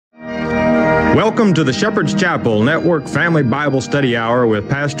Welcome to the Shepherd's Chapel Network Family Bible Study Hour with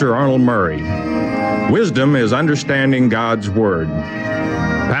Pastor Arnold Murray. Wisdom is understanding God's Word.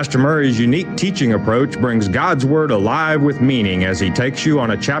 Pastor Murray's unique teaching approach brings God's Word alive with meaning as he takes you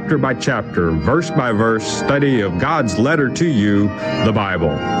on a chapter-by-chapter, verse-by-verse study of God's letter to you, the Bible.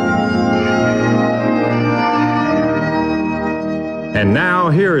 And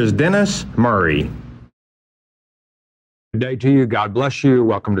now, here is Dennis Murray. Good day to you. God bless you.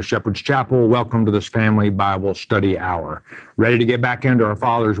 Welcome to Shepherd's Chapel. Welcome to this Family Bible Study Hour. Ready to get back into our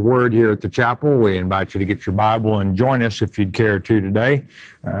Father's Word here at the chapel? We invite you to get your Bible and join us if you'd care to today.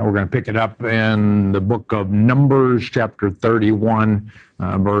 We're going to pick it up in the book of Numbers, chapter 31,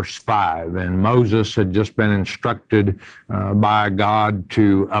 verse 5. And Moses had just been instructed by God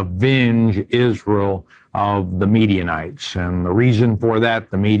to avenge Israel of the Midianites. And the reason for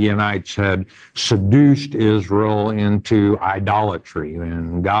that, the Midianites had seduced Israel into idolatry.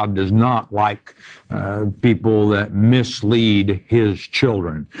 And God does not like people that mislead his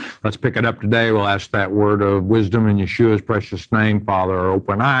children. Let's pick it up today. We'll ask that word of wisdom in Yeshua's precious name. Father,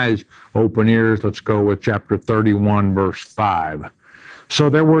 open eyes, open ears. Let's go with chapter 31, verse 5. So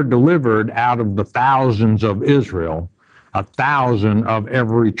there were delivered out of the thousands of Israel 1,000 of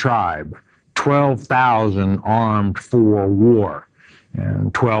every tribe, 12,000 armed for war,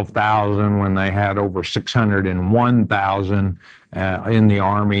 and 12,000 when they had over 601,000 in the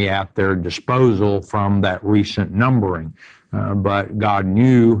army at their disposal from that recent numbering. But God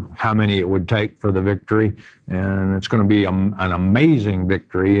knew how many it would take for the victory, and it's going to be an amazing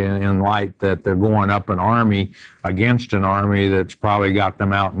victory in light that they're going up an army against an army that's probably got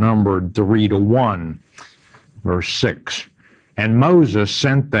them outnumbered 3-1. Verse 6. And Moses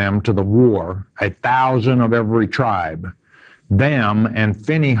sent them to the war, 1,000 of every tribe, them and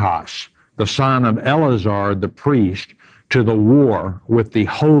Phinehas, the son of Eleazar the priest, to the war with the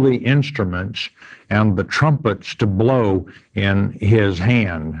holy instruments and the trumpets to blow in his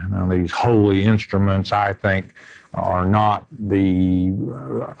hand. Now, these holy instruments, I think, are not the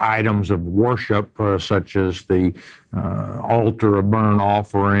items of worship such as the altar of burnt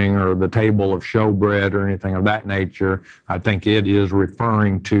offering or the table of showbread or anything of that nature. I think it is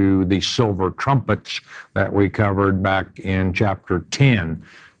referring to the silver trumpets that we covered back in chapter 10.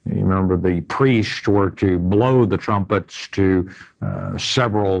 You remember the priests were to blow the trumpets to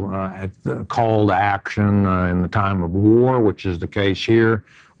several call to action in the time of war, which is the case here.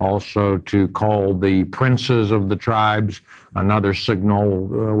 Also to call the princes of the tribes. Another signal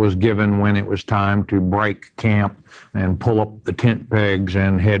was given when it was time to break camp and pull up the tent pegs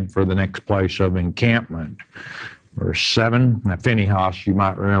and head for the next place of encampment. Verse 7, now Phinehas, you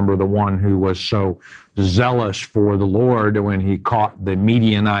might remember, the one who was so zealous for the Lord when he caught the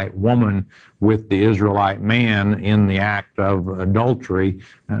Midianite woman with the Israelite man in the act of adultery,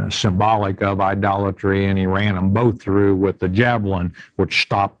 symbolic of idolatry, and he ran them both through with the javelin, which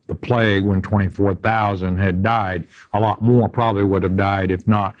stopped the plague when 24,000 had died. A lot more probably would have died if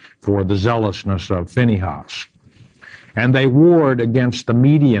not for the zealousness of Phinehas. And they warred against the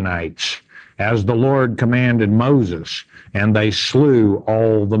Midianites, as the Lord commanded Moses, and they slew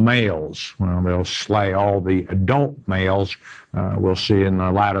all the males. Well, they'll slay all the adult males. We'll see in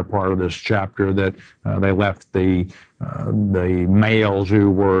the latter part of this chapter that they left the males who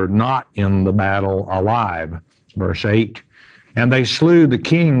were not in the battle alive. Verse 8, and they slew the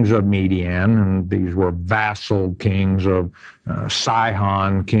kings of Midian, and these were vassal kings of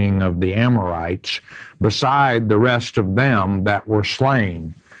Sihon, king of the Amorites, beside the rest of them that were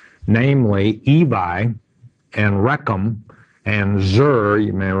slain, namely Evi and Rechem and Zur.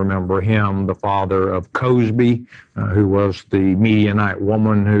 You may remember him, the father of Cosbi, who was the Midianite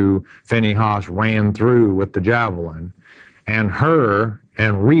woman who Phinehas ran through with the javelin, and Hur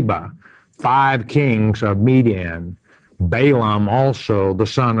and Reba, 5 kings of Midian. Balaam also, the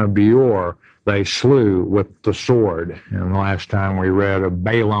son of Beor, they slew with the sword. And the last time we read of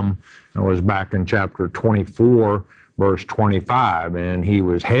Balaam, it was back in chapter 24, verse 25, and he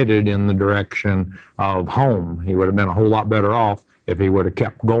was headed in the direction of home. He would have been a whole lot better off if he would have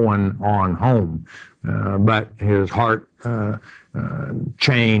kept going on home. But his heart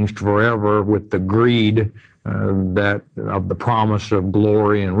changed forever with the greed that of the promise of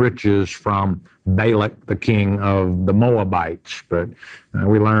glory and riches from Balak, the king of the Moabites. But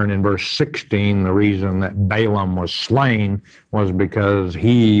we learn in verse 16 the reason that Balaam was slain was because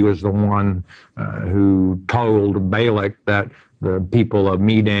he was the one who told Balak that the people of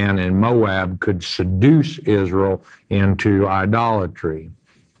Midian and Moab could seduce Israel into idolatry.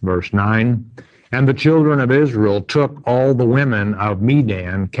 Verse 9, and the children of Israel took all the women of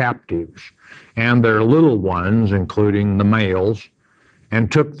Midian captives, and their little ones, including the males,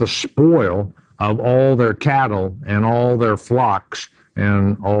 and took the spoil of all their cattle and all their flocks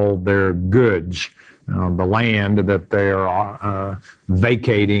and all their goods. The land that they are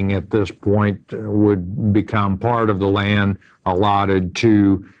vacating at this point would become part of the land allotted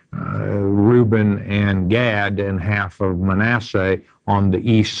to Reuben and Gad and half of Manasseh on the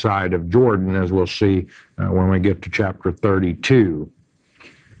east side of Jordan, as we'll see when we get to chapter 32.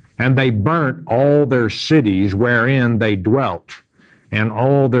 And they burnt all their cities wherein they dwelt, and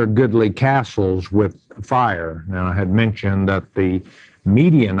all their goodly castles with fire. Now, I had mentioned that the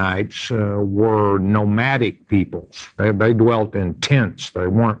Midianites were nomadic peoples. They dwelt in tents. They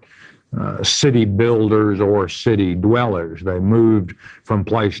weren't city builders or city dwellers. They moved from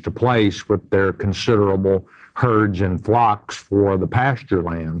place to place with their considerable herds and flocks for the pasture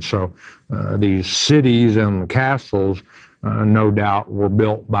land. So these cities and castles, no doubt, were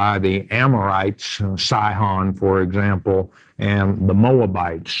built by the Amorites, Sihon, for example, and the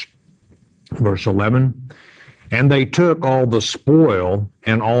Moabites. Verse 11, and they took all the spoil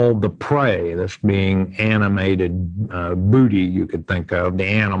and all the prey, this being animated booty, you could think of, the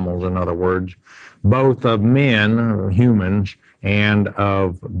animals, in other words, both of men, humans, and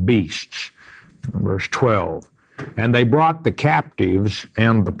of beasts. Verse 12, and they brought the captives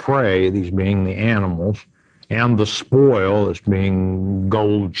and the prey, these being the animals, and the spoil, this being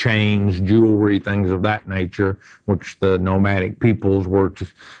gold chains, jewelry, things of that nature, which the nomadic peoples were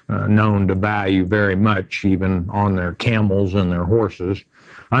known to value very much, even on their camels and their horses,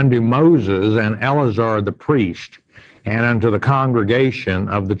 unto Moses and Eleazar the priest, and unto the congregation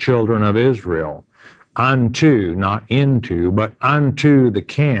of the children of Israel, unto, not into, but unto the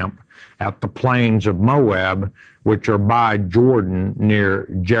camp at the plains of Moab, which are by Jordan near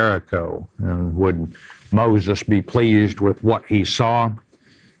Jericho. And would Moses be pleased with what he saw?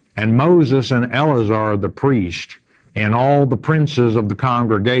 And Moses and Eleazar the priest and all the princes of the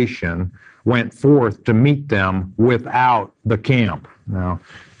congregation went forth to meet them without the camp. Now,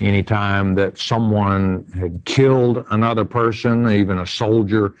 anytime that someone had killed another person, even a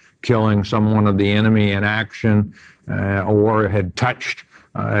soldier killing someone of the enemy in action, or had touched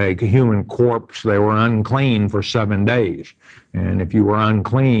a human corpse, they were unclean for 7 days. And if you were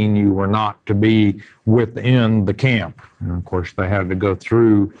unclean, you were not to be within the camp. And of course, they had to go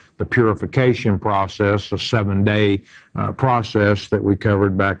through the purification process, a 7-day process that we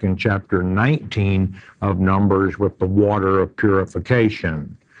covered back in chapter 19 of Numbers with the water of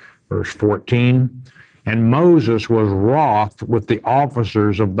purification. Verse 14, and Moses was wroth with the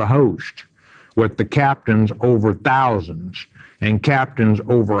officers of the host, with the captains over thousands, and captains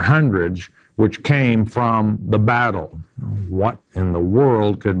over hundreds, which came from the battle. What in the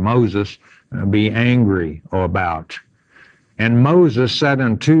world could Moses be angry about? And Moses said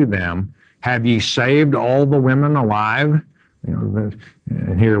unto them, have ye saved all the women alive?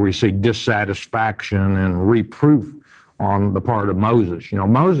 And here we see dissatisfaction and reproof on the part of Moses.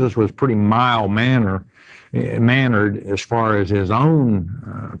 Moses was pretty mild-mannered as far as his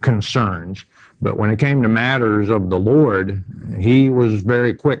own concerns, but when it came to matters of the Lord, he was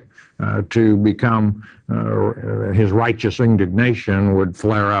very quick to become, his righteous indignation would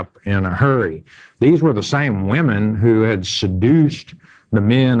flare up in a hurry. These were the same women who had seduced the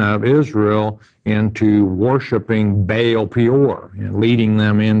men of Israel into worshiping Baal Peor and leading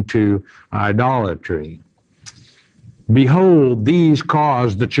them into idolatry. Behold, these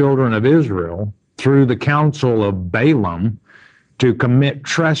caused the children of Israel, through the counsel of Balaam, to commit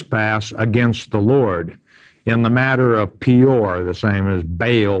trespass against the Lord in the matter of Peor, the same as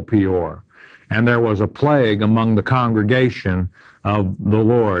Baal Peor. And there was a plague among the congregation of the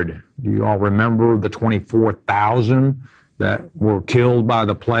Lord. Do you all remember the 24,000 that were killed by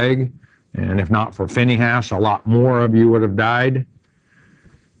the plague? And if not for Phinehas, a lot more of you would have died.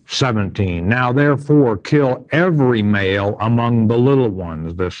 17, now therefore kill every male among the little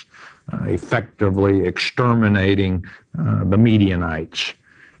ones, this effectively exterminating the Midianites,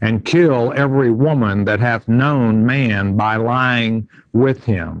 and kill every woman that hath known man by lying with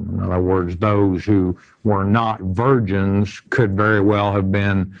him. In other words, those who were not virgins could very well have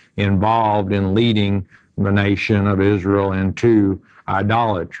been involved in leading the nation of Israel into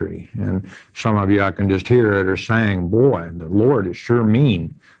idolatry. And some of you, I can just hear it, are saying, boy, the Lord is sure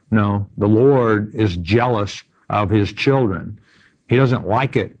mean. No, the Lord is jealous of his children. He doesn't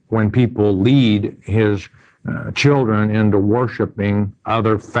like it when people lead his children into worshiping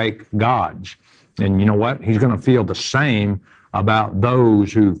other fake gods. And you know what? He's going to feel the same about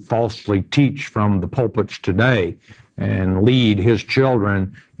those who falsely teach from the pulpits today and lead his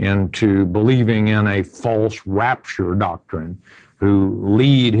children into believing in a false rapture doctrine, who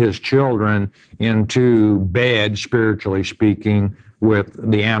lead his children into bed, spiritually speaking,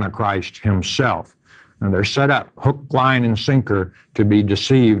 with the Antichrist himself. And they're set up hook, line, and sinker to be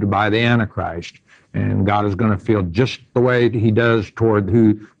deceived by the Antichrist. And God is going to feel just the way he does toward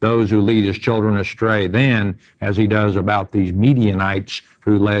those who lead his children astray then as he does about these Midianites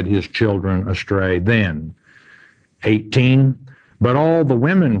who led his children astray then. 18, but all the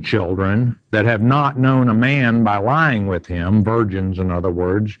women children that have not known a man by lying with him, virgins in other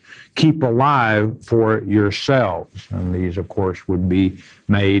words, keep alive for yourselves. And these, of course, would be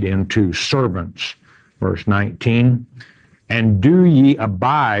made into servants. Verse 19, and do ye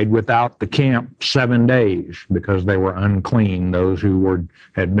abide without the camp 7 days, because they were unclean, those who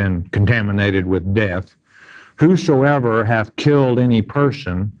had been contaminated with death. Whosoever hath killed any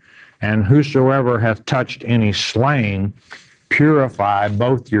person, and whosoever hath touched any slain, purify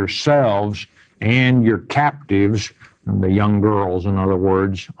both yourselves and your captives, and the young girls, in other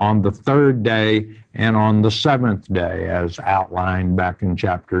words, on the 3rd day and on the 7th day, as outlined back in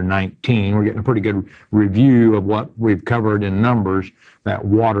chapter 19. We're getting a pretty good review of what we've covered in Numbers, that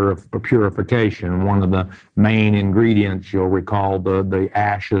water of purification. One of the main ingredients, you'll recall, the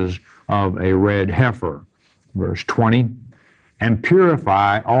ashes of a red heifer. Verse 20, and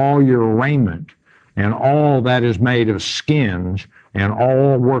purify all your raiment, and all that is made of skins, and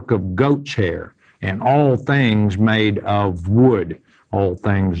all work of goat's hair, and all things made of wood, all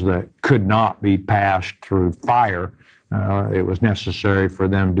things that could not be passed through fire. It was necessary for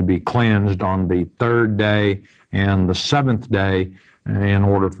them to be cleansed on the 3rd day and the 7th day in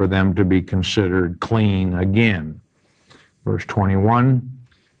order for them to be considered clean again. Verse 21,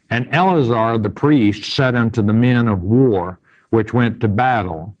 and Eleazar the priest said unto the men of war which went to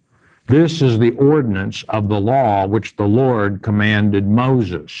battle, this is the ordinance of the law which the Lord commanded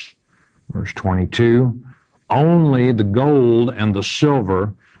Moses. Verse 22, only the gold and the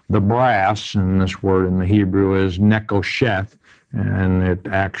silver, the brass, and this word in the Hebrew is nekosheth, and it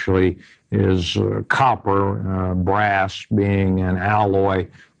actually is copper, brass being an alloy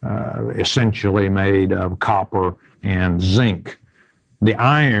essentially made of copper and zinc. The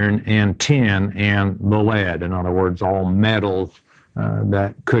iron and tin and the lead, in other words, all metals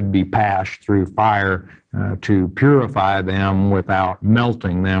that could be passed through fire to purify them without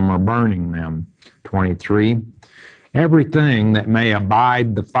melting them or burning them. 23, everything that may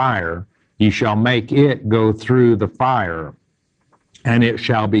abide the fire, ye shall make it go through the fire, and it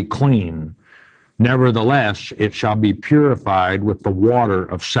shall be clean. Nevertheless, it shall be purified with the water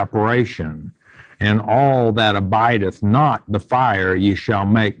of separation. And all that abideth not the fire, ye shall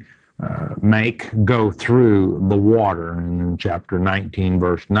make go through the water. And in chapter 19,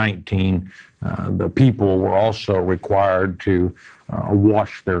 verse 19, the people were also required to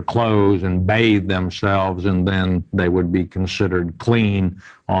wash their clothes and bathe themselves, and then they would be considered clean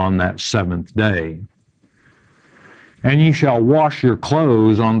on that 7th day. And ye shall wash your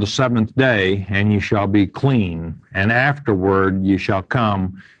clothes on the 7th day, and ye shall be clean. And afterward ye shall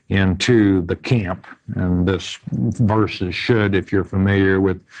come into the camp. And this verses should, if you're familiar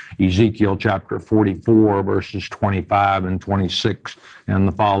with Ezekiel chapter 44, verses 25 and 26, and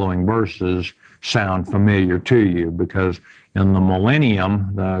the following verses, sound familiar to you, because in the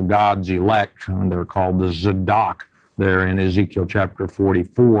millennium, God's elect, they're called the Zadok there in Ezekiel chapter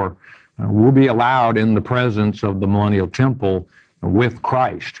 44, will be allowed in the presence of the millennial temple with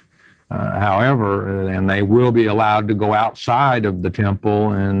Christ. However, and they will be allowed to go outside of the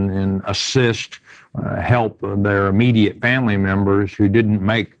temple and assist, help their immediate family members who didn't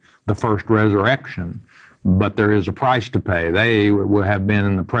make the first resurrection. But there is a price to pay. They will have been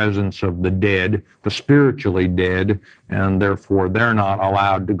in the presence of the dead, the spiritually dead, and therefore they're not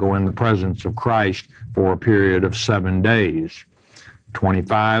allowed to go in the presence of Christ for a period of 7 days.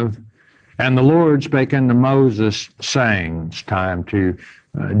 25, and the Lord spake unto Moses, saying, it's time to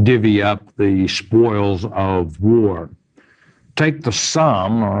divvy up the spoils of war. Take the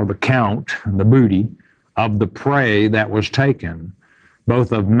sum, or the count, the booty, of the prey that was taken,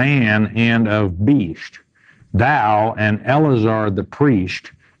 both of man and of beast. Thou and Eleazar the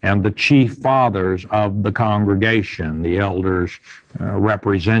priest, and the chief fathers of the congregation, the elders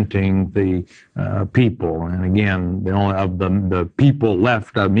representing the people. And again, the only of the people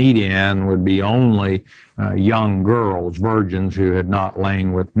left of Midian would be only young girls, virgins who had not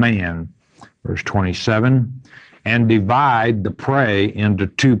lain with man. Verse 27, and divide the prey into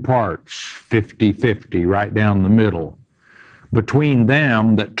 2 parts, 50-50, right down the middle, between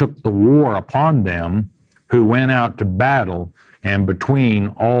them that took the war upon them, who went out to battle, and between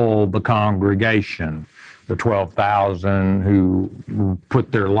all the congregation, the 12,000 who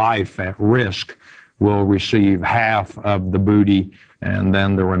put their life at risk will receive half of the booty, and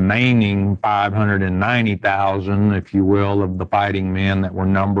then the remaining 590,000, if you will, of the fighting men that were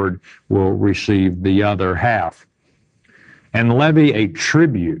numbered will receive the other half. And levy a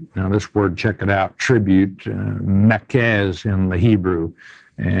tribute. Now this word, check it out, tribute, mekez in the Hebrew,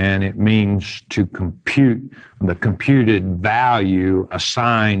 and it means to compute the computed value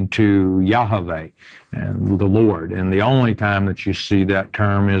assigned to Yahweh and the Lord. And the only time that you see that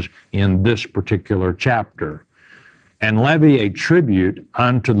term is in this particular chapter. And levy a tribute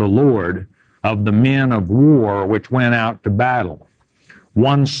unto the Lord of the men of war which went out to battle,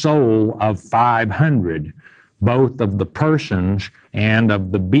 one soul of 500, both of the persons and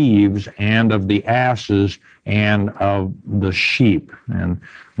of the beeves and of the asses and of the sheep. And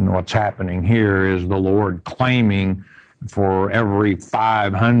what's happening here is the Lord claiming for every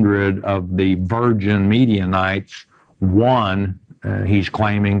 500 of the virgin Midianites, one he's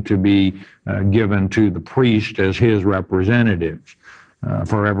claiming to be given to the priest as his representatives.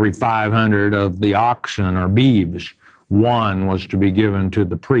 For every 500 of the oxen or beeves, one was to be given to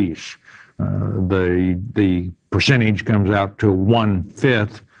the priest. The percentage comes out to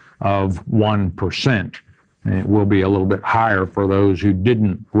 1/5 of 1%. And it will be a little bit higher for those who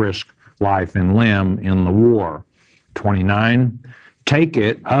didn't risk life and limb in the war. 29, take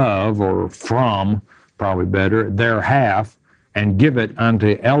it of, or from, probably better, their half, and give it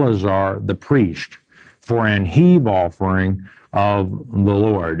unto Eleazar the priest for an heave offering of the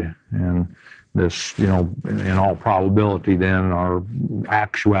Lord. And this, in all probability then, are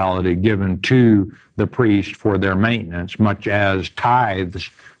actuality given to the priest for their maintenance, much as tithes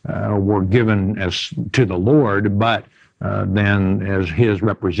were given as to the Lord, but then as his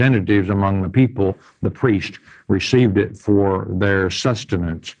representatives among the people, the priest received it for their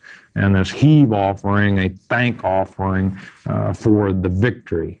sustenance. And this heave offering, a thank offering for the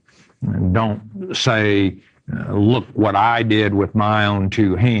victory. And don't say, look what I did with my own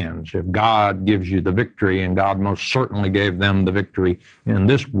two hands. If God gives you the victory, and God most certainly gave them the victory in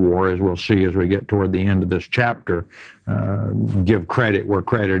this war, as we'll see as we get toward the end of this chapter, give credit where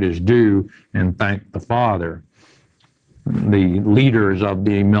credit is due and thank the Father. The leaders of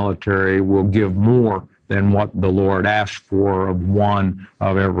the military will give more than what the Lord asked for of one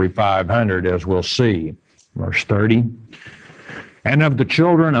of every 500, as we'll see. Verse 30. And of the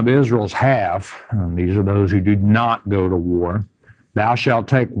children of Israel's half, and these are those who did not go to war, thou shalt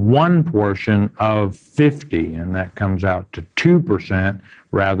take one portion of 50, and that comes out to 2%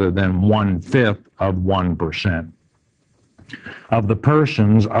 rather than 1/5 of 1%. Of the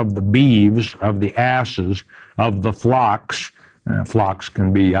persons, of the beeves, of the asses, of the flocks, flocks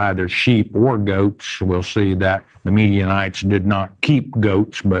can be either sheep or goats. We'll see that the Midianites did not keep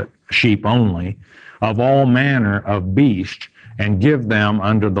goats, but sheep only. Of all manner of beasts, and give them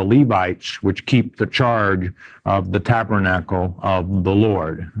unto the Levites, which keep the charge of the tabernacle of the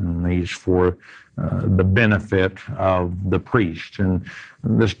Lord. And these for the benefit of the priest. And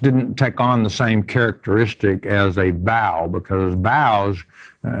this didn't take on the same characteristic as a vow, because vows,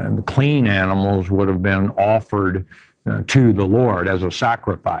 the clean animals would have been offered to the Lord as a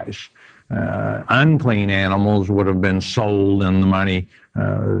sacrifice. Unclean animals would have been sold, and the money,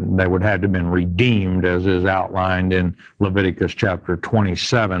 they would have to have been redeemed, as is outlined in Leviticus chapter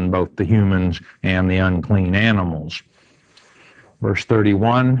 27, both the humans and the unclean animals. Verse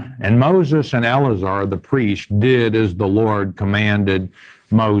 31, and Moses and Eleazar the priest did as the Lord commanded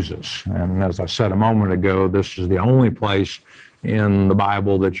Moses. And as I said a moment ago, this is the only place in the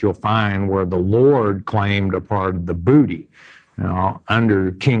Bible that you'll find where the Lord claimed a part of the booty. Now, under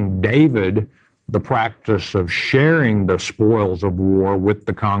King David, the practice of sharing the spoils of war with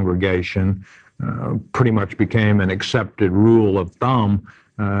the congregation pretty much became an accepted rule of thumb.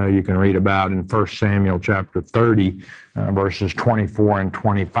 You can read about in 1 Samuel chapter 30, verses 24 and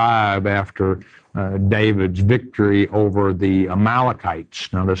 25, after David's victory over the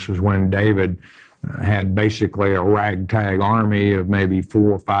Amalekites. Now, this was when David had basically a ragtag army of maybe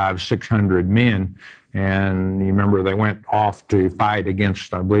 400, 500, 600 men. And you remember they went off to fight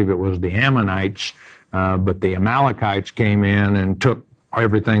against, I believe it was the Ammonites, but the Amalekites came in and took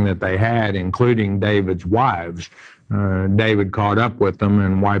everything that they had, including David's wives. David caught up with them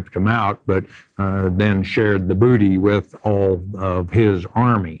and wiped them out, but then shared the booty with all of his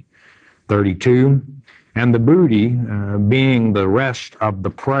army. 32, and the booty, being the rest of the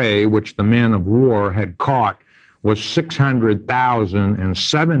prey which the men of war had caught, was 600,000 and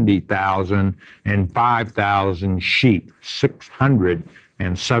 70,000 and 5,000 sheep.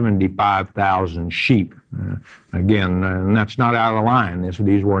 675,000 sheep. Again, and that's not out of line.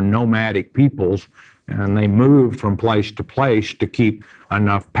 These were nomadic peoples, and they moved from place to place to keep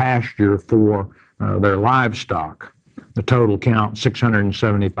enough pasture for their livestock. The total count,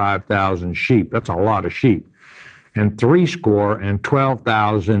 675,000 sheep. That's a lot of sheep. And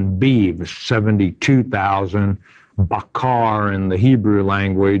 12,000 beeves, 72,000 bakar in the Hebrew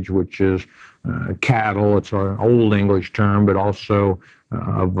language, which is cattle. It's an old English term, but also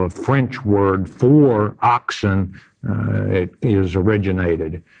of a French word for oxen, it is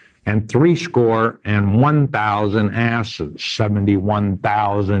originated. And 1,000 asses,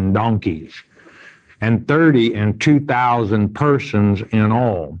 71,000 donkeys, and 2,000 persons in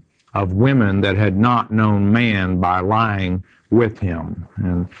all, of women that had not known man by lying with him,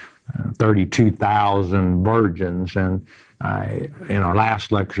 and 32,000 virgins. And in our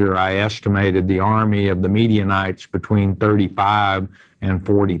last lecture, I estimated the army of the Midianites between 35 and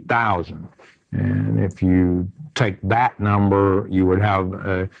 40,000. And if you take that number, you would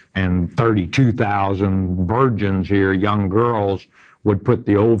have, and 32,000 virgins here, young girls, would put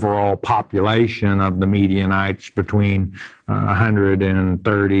the overall population of the Midianites between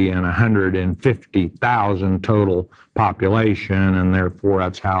 130 and 150,000 total population, and therefore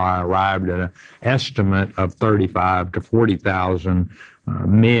that's how I arrived at an estimate of 35 to 40,000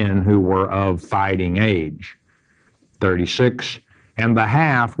 men who were of fighting age. 36. And the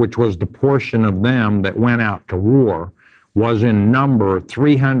half, which was the portion of them that went out to war, was in number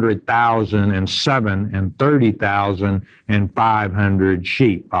 300,007 and 30,500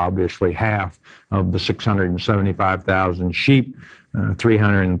 sheep. Obviously, half of the 675,000 sheep,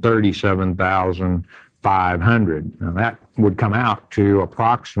 337,500. Now that would come out to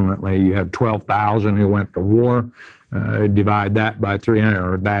approximately, you have 12,000 who went to war. Divide that by 300,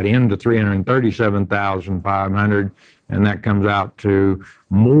 or that into 337,500, and that comes out to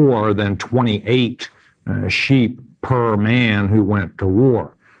more than 28 sheep per man who went to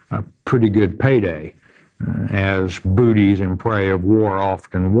war. A pretty good payday, as booties and prey of war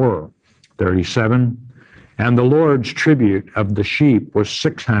often were. 37. And the Lord's tribute of the sheep was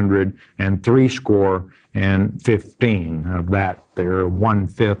 615. Of that, they're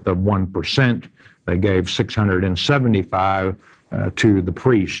 1/5 of 1%. They gave 675 to the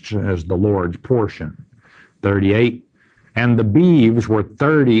priests as the Lord's portion. 38. And the beeves were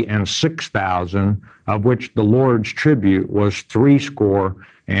 36,000, of which the Lord's tribute was 12.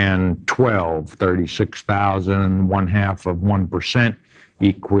 36,000, 1/2 of 1%,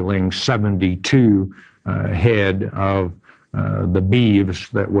 equaling 72 head of the beeves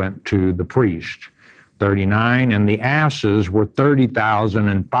that went to the priest. 39. And the asses were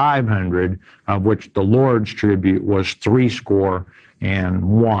 30,500, of which the Lord's tribute was 61.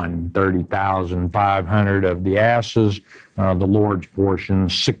 30,500 of the asses, the Lord's portion,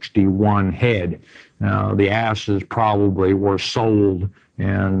 61 head. Now, the asses probably were sold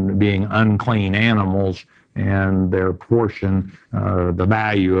and being unclean animals, and their portion, the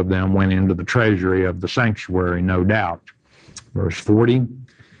value of them went into the treasury of the sanctuary, no doubt. Verse 40.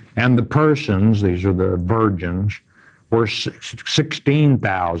 And the persons, these are the virgins, were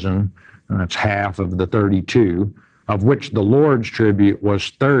 16,000, and that's half of the 32, of which the Lord's tribute was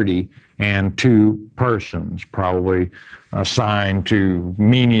 32 persons, probably assigned to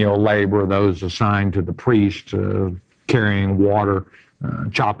menial labor, those assigned to the priest, carrying water,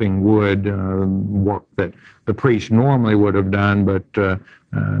 chopping wood, work that the priest normally would have done, but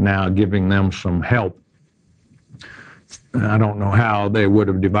now giving them some help. I don't know how they would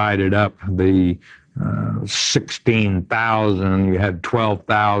have divided up the 16,000. You had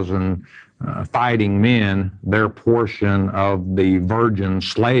 12,000 fighting men. Their portion of the virgin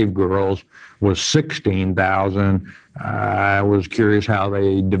slave girls was 16,000. I was curious how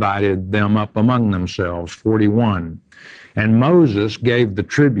they divided them up among themselves. 41. And Moses gave the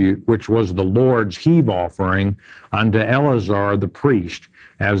tribute, which was the Lord's heave offering, unto Eleazar the priest,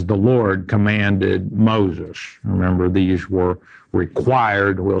 as the Lord commanded Moses. Remember, these were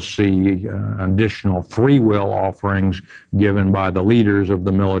required. We'll see additional free will offerings given by the leaders of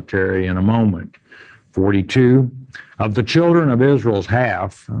the military in a moment. 42. Of the children of Israel's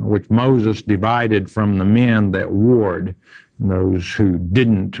half, which Moses divided from the men that warred, those who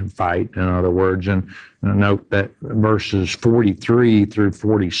didn't fight, in other words, and note that verses 43 through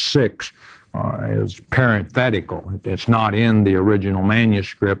 46 is parenthetical. It's not in the original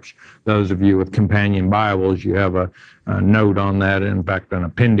manuscripts. Those of you with companion Bibles, you have a note on that. In fact, an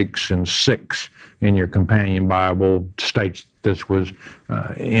appendix in 6 in your companion Bible states this was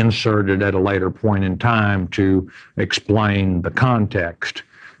inserted at a later point in time to explain the context.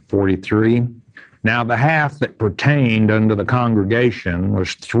 43. Now the half that pertained unto the congregation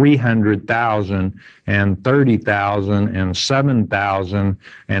was 300,000 and 30,000 and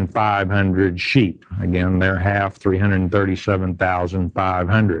 7,500 sheep. Again, their half,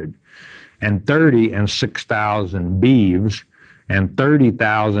 337,500. and 30 and 6,000 beeves, and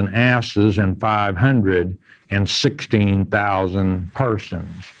 30,000 asses, and 500 and 16,000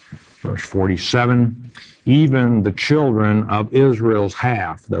 persons. Verse 47, even the children of Israel's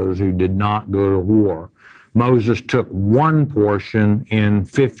half, those who did not go to war, Moses took one portion in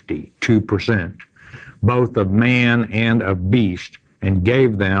 50, 2%, both of man and of beast, and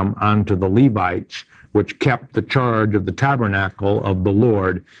gave them unto the Levites, which kept the charge of the tabernacle of the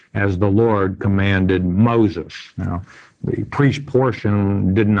Lord, as the Lord commanded Moses. Now, the priest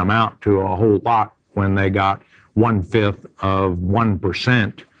portion didn't amount to a whole lot when they got 1/5 of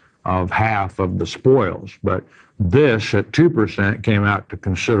 1% of half of the spoils, but this at 2% came out to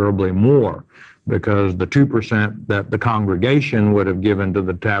considerably more, because the 2% that the congregation would have given to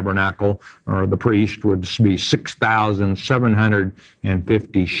the tabernacle or the priest would be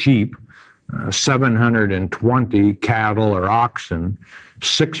 6,750 sheep, 720 cattle or oxen,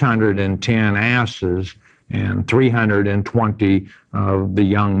 610 asses, and 320 of the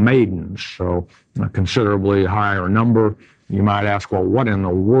young maidens. So a considerably higher number. You might ask, well, what in the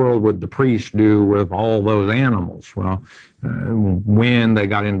world would the priest do with all those animals? Well, when they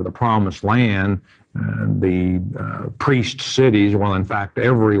got into the promised land, the priest cities, well, in fact,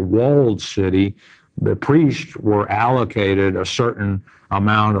 every walled city, the priests were allocated a certain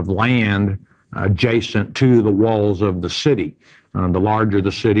amount of land adjacent to the walls of the city. The larger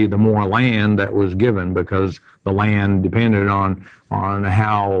the city, the more land that was given, because the land depended on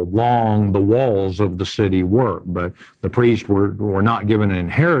how long the walls of the city were. But the priests were not given an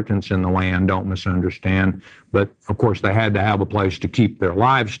inheritance in the land, don't misunderstand. But of course, they had to have a place to keep their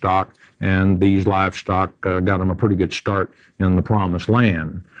livestock, and these livestock got them a pretty good start in the promised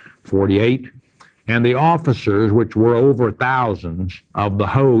land. 48. And the officers, which were over thousands of the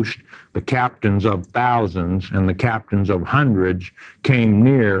host, the captains of thousands and the captains of hundreds, came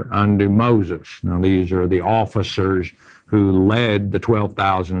near unto Moses. Now, these are the officers who led the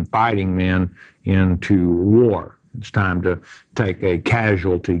 12,000 fighting men into war. It's time to take a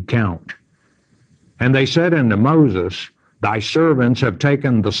casualty count. And they said unto Moses, thy servants have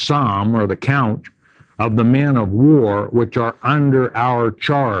taken the sum, or the count, of the men of war which are under our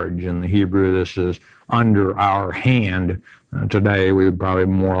charge. In the Hebrew, this is under our hand. Today, we would probably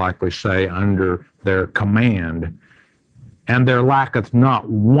more likely say under their command. And there lacketh not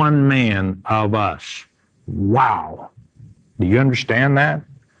one man of us. Wow. Do you understand that?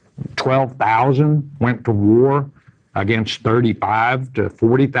 12,000 went to war against 35 to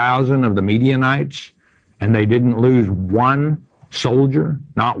 40,000 of the Midianites, and they didn't lose one soldier,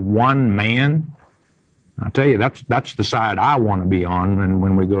 not one man. I tell you, that's the side I want to be on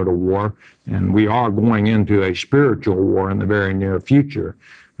when we go to war, and we are going into a spiritual war in the very near future.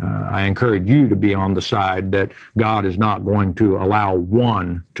 I encourage you to be on the side that God is not going to allow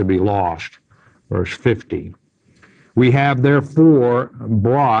one to be lost. Verse 50. We have therefore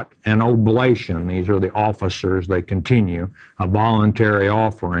brought an oblation. These are the officers, they continue, a voluntary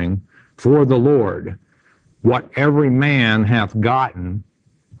offering for the Lord. What every man hath gotten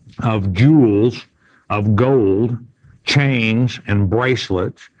of jewels, of gold, chains and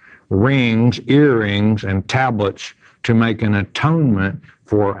bracelets, rings, earrings, and tablets, to make an atonement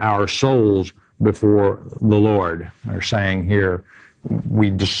for our souls before the Lord. They're saying here,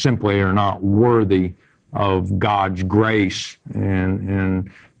 we just simply are not worthy of God's grace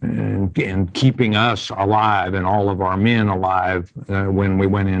and keeping us alive and all of our men alive when we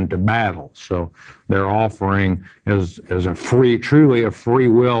went into battle. So their offering is a free, truly a free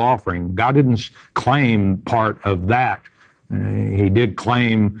will offering. God didn't claim part of that. He did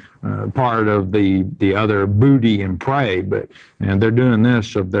claim part of the other booty and prey, and they're doing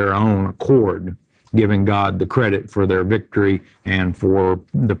this of their own accord, giving God the credit for their victory and for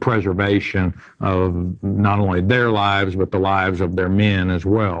the preservation of not only their lives, but the lives of their men as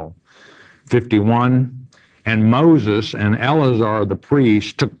well. 51, and Moses and Eleazar the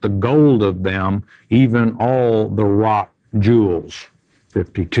priest took the gold of them, even all the wrought jewels.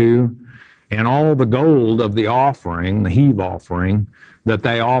 52, and all the gold of the offering, the heave offering, that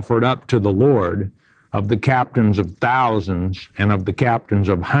they offered up to the Lord, of the captains of thousands and of the captains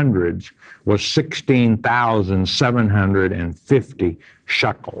of hundreds, was 16,750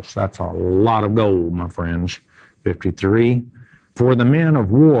 shekels. That's a lot of gold, my friends. 53, for the men of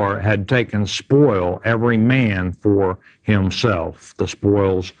war had taken spoil, every man for himself, the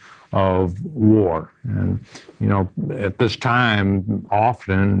spoils of war. And, you know, at this time,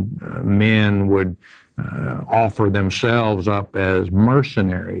 often men would offer themselves up as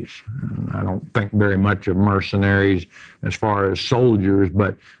mercenaries. And I don't think very much of mercenaries as far as soldiers,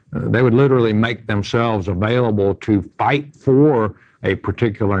 but they would literally make themselves available to fight for a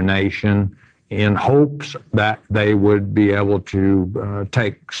particular nation in hopes that they would be able to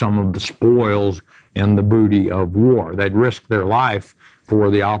take some of the spoils and the booty of war. They'd risk their life for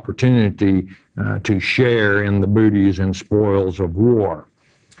the opportunity to share in the booties and spoils of war.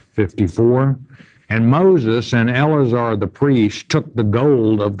 54. And Moses and Eleazar the priest took the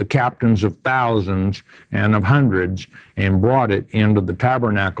gold of the captains of thousands and of hundreds and brought it into the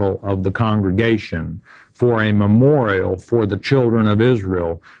tabernacle of the congregation for a memorial for the children of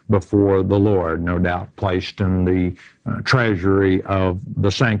Israel before the Lord, no doubt placed in the treasury of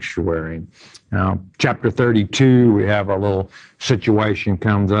the sanctuary. Now, chapter 32, we have a little situation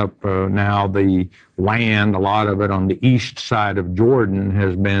comes up now. The land, a lot of it on the east side of Jordan,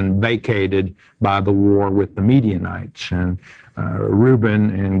 has been vacated by the war with the Midianites. And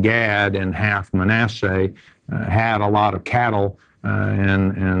Reuben and Gad and half Manasseh had a lot of cattle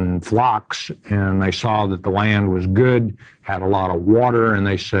and flocks, and they saw that the land was good, had a lot of water, and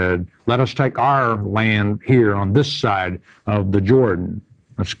they said, let us take our land here on this side of the Jordan.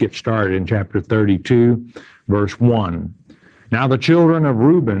 Let's get started in chapter 32, verse 1. Now the children of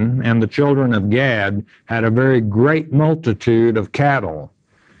Reuben and the children of Gad had a very great multitude of cattle.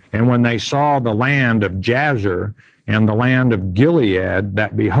 And when they saw the land of Jazer and the land of Gilead,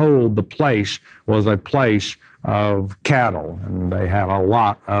 that behold, the place was a place of cattle, and they had a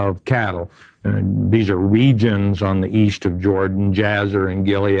lot of cattle. And these are regions on the east of Jordan, Jazer and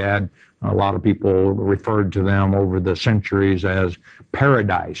Gilead. A lot of people referred to them over the centuries as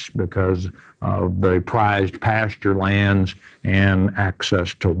paradise because of the prized pasture lands and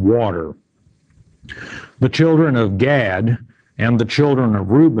access to water. The children of Gad and the children of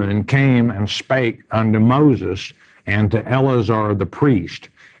Reuben came and spake unto Moses and to Eleazar the priest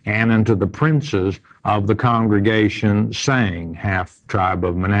and unto the princes of the congregation, saying, half tribe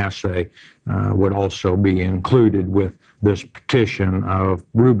of Manasseh would also be included with this petition of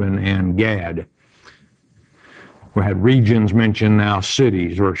Reuben and Gad. We had regions mentioned, now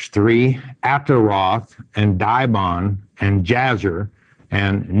cities. Verse 3, Ataroth and Dibon and Jazer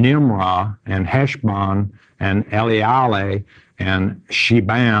and Nimrah and Heshbon and Eleale and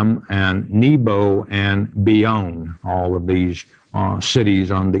Shebam and Nebo and Beon, all of these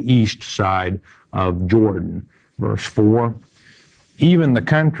cities on the east side of Jordan. Verse 4, even the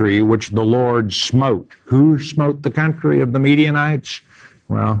country which the Lord smote. Who smote the country of the Midianites?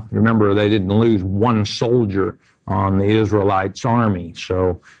 Well, remember, they didn't lose one soldier on the Israelites' army,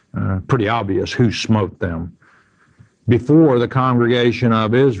 so pretty obvious who smote them. Before the congregation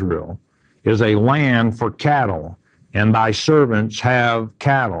of Israel is a land for cattle, and thy servants have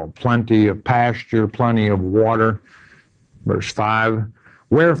cattle, plenty of pasture, plenty of water. Verse 5,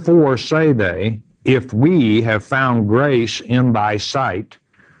 wherefore say they, if we have found grace in thy sight,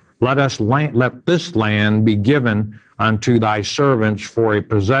 let this land be given unto thy servants for a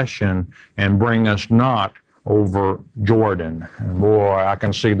possession, and bring us not over Jordan. And boy, I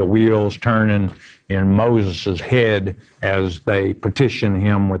can see the wheels turning in Moses' head as they petition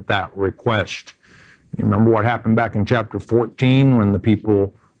him with that request. You remember what happened back in chapter 14 when the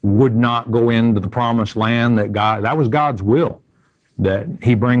people would not go into the promised land? That was God's will, that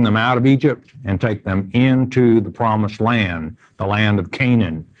he bring them out of Egypt and take them into the promised land, the land of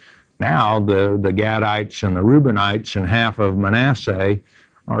Canaan. Now the Gadites and the Reubenites and half of Manasseh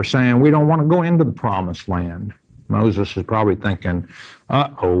are saying, we don't want to go into the promised land. Moses is probably thinking,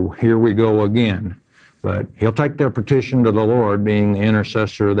 uh-oh, here we go again. But he'll take their petition to the Lord, being the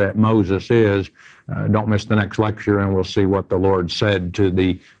intercessor that Moses is. Don't miss the next lecture, and we'll see what the Lord said to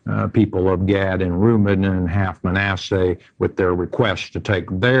the people of Gad and Reuben and half Manasseh with their request to take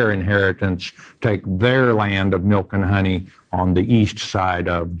their inheritance, take their land of milk and honey on the east side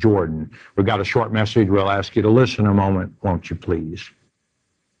of Jordan. We've got a short message. We'll ask you to listen a moment, won't you please?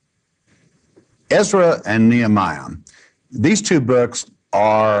 Ezra and Nehemiah. These two books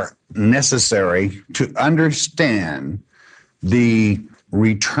are necessary to understand the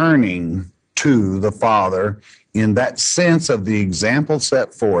returning to the Father in that sense of the example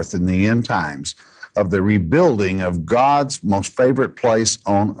set forth in the end times of the rebuilding of God's most favorite place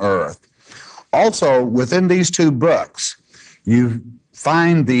on earth. Also, within these two books, you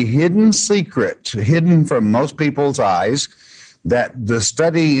find the hidden secret, hidden from most people's eyes, that the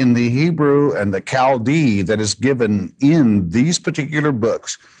study in the Hebrew and the Chaldee that is given in these particular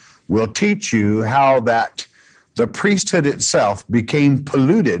books will teach you how that the priesthood itself became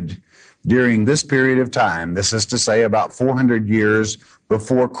polluted during this period of time. This is to say about 400 years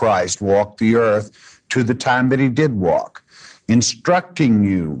before Christ walked the earth to the time that he did walk, instructing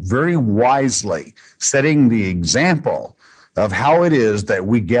you very wisely, setting the example of how it is that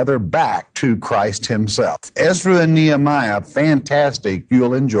we gather back to Christ himself. Ezra and Nehemiah, fantastic.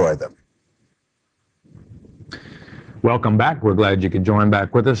 You'll enjoy them. Welcome back. We're glad you could join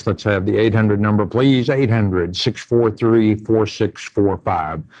back with us. Let's have the 800 number, please.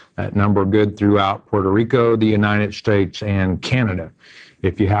 800-643-4645. That number good throughout Puerto Rico, the United States, and Canada.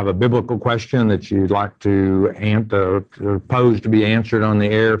 If you have a biblical question that you'd like to pose to be answered on the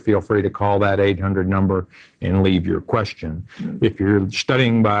air, feel free to call that 800 number and leave your question. If you're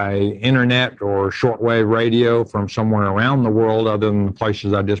studying by internet or shortwave radio from somewhere around the world other than the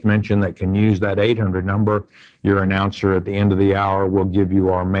places I just mentioned that can use that 800 number, your announcer at the end of the hour will give you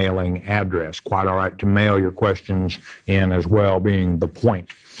our mailing address. Quite all right to mail your questions in as well, being the point.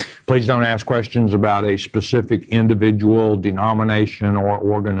 Please don't ask questions about a specific individual, denomination, or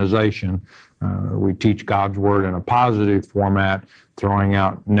organization. We teach God's Word in a positive format. Throwing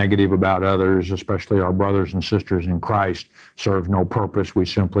out negative about others, especially our brothers and sisters in Christ, serves no purpose. We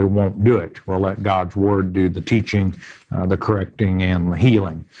simply won't do it. We'll let God's Word do the teaching, the correcting, and the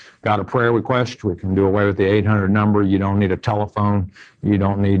healing. Got a prayer request? We can do away with the 800 number. You don't need a telephone. You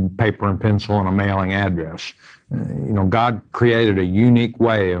don't need paper and pencil and a mailing address. God created a unique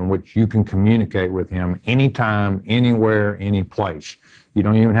way in which you can communicate with him anytime, anywhere, any place. You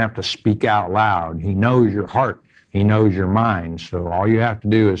don't even have to speak out loud. He knows your heart. He knows your mind. So all you have to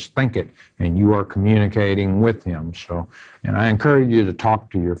do is think it, and you are communicating with him. And I encourage you to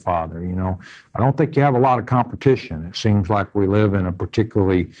talk to your Father. I don't think you have a lot of competition. It seems like we live in a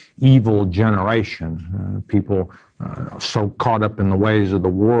particularly evil generation. People so caught up in the ways of the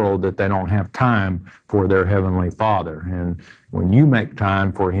world that they don't have time for their Heavenly Father. And when you make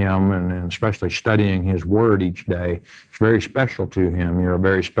time for him, and especially studying his Word each day, it's very special to him. You're a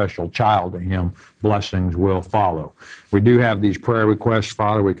very special child to him. Blessings will follow. We do have these prayer requests,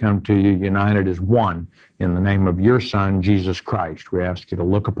 Father. We come to you united as one in the name of your Son, Jesus Christ. We ask you to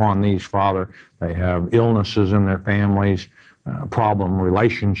look upon these, Father. They have illnesses in their families, problem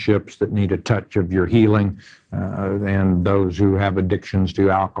relationships that need a touch of your healing, and those who have addictions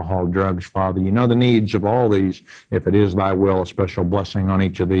to alcohol, drugs, Father. You know the needs of all these. If it is thy will, a special blessing on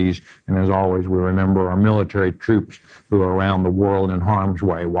each of these. And as always, we remember our military troops who are around the world in harm's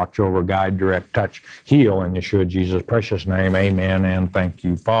way. Watch over, guide, direct, touch, heal in Yeshua Jesus' precious name. Amen, and thank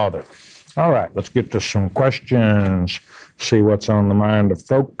you, Father. All right, let's get to some questions, see what's on the mind of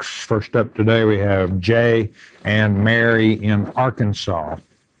folks. First up today, we have Jay and Mary in Arkansas.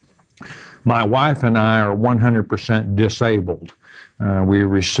 My wife and I are 100% disabled. We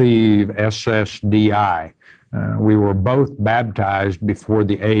receive SSDI. We were both baptized before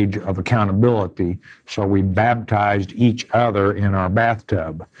the age of accountability, so we baptized each other in our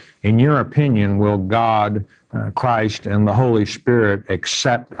bathtub. In your opinion, will God, Christ, and the Holy Spirit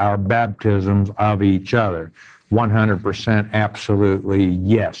accept our baptisms of each other? 100% absolutely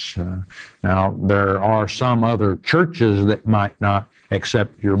yes. Now, there are some other churches that might not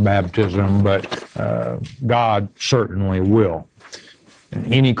accept your baptism, but God certainly will.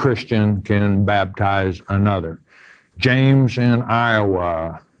 Any Christian can baptize another. James in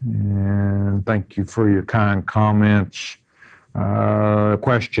Iowa, and thank you for your kind comments.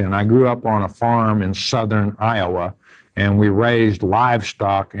 Question, I grew up on a farm in southern Iowa, and we raised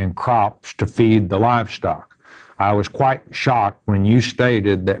livestock and crops to feed the livestock. I was quite shocked when you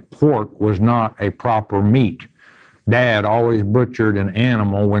stated that pork was not a proper meat. Dad always butchered an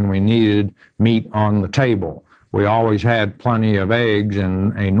animal when we needed meat on the table. We always had plenty of eggs,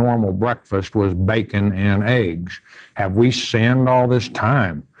 and a normal breakfast was bacon and eggs. Have we sinned all this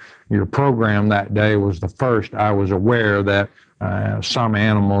time? Your program that day was the first I was aware that some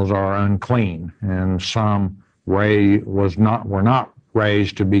animals are unclean, and some were not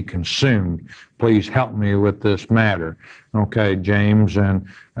raised to be consumed. Please help me with this matter. Okay, James, and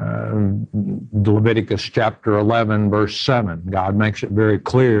Leviticus chapter 11, verse 7, God makes it very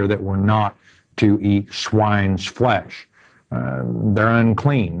clear that we're not to eat swine's flesh. They're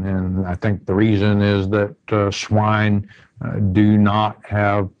unclean, and I think the reason is that swine do not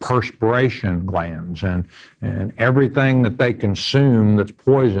have perspiration glands, and everything that they consume that's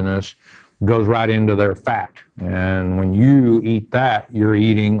poisonous goes right into their fat. And when you eat that, you're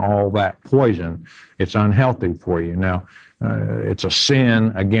eating all that poison. It's unhealthy for you. Now, it's a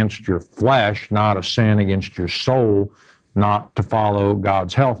sin against your flesh, not a sin against your soul, not to follow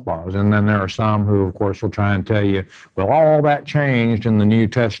God's health laws. And then there are some who, of course, will try and tell you, well, all that changed in the New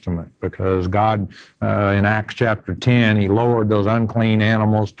Testament because God, in Acts chapter 10, he lowered those unclean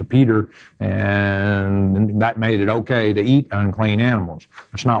animals to Peter, and that made it okay to eat unclean animals.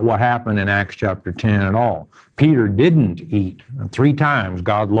 That's not what happened in Acts chapter 10 at all. Peter didn't eat. 3 times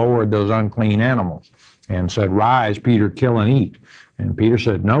God lowered those unclean animals. and said, "Rise, Peter, kill and eat." And Peter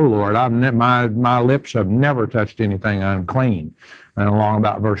said, "No, Lord, my lips have never touched anything unclean." And along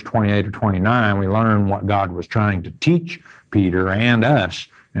about verse 28 or 29, we learn what God was trying to teach Peter and us,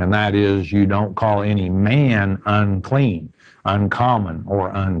 and that is, you don't call any man unclean, uncommon, or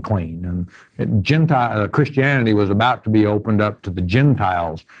unclean. And Christianity was about to be opened up to the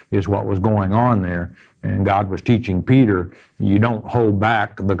Gentiles, is what was going on there. And God was teaching Peter, you don't hold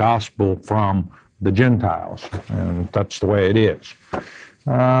back the gospel from the Gentiles. And that's the way it is.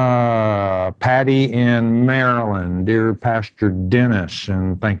 Patty in Maryland, dear Pastor Dennis,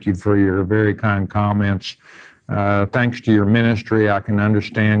 and thank you for your very kind comments. Thanks to your ministry, I can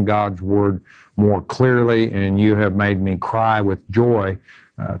understand God's word more clearly, and you have made me cry with joy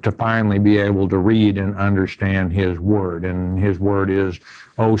to finally be able to read and understand his word. And his word is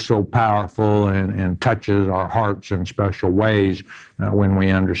oh so powerful and touches our hearts in special ways when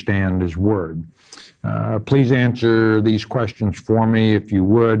we understand his word. Please answer these questions for me if you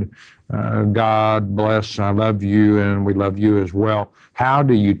would. God bless, I love you, and we love you as well. How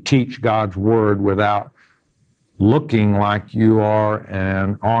do you teach God's word without looking like you are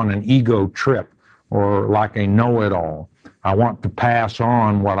on an ego trip or like a know-it-all? I want to pass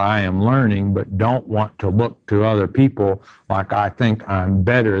on what I am learning, but don't want to look to other people like I think I'm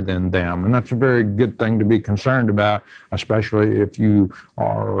better than them. And that's a very good thing to be concerned about, especially if you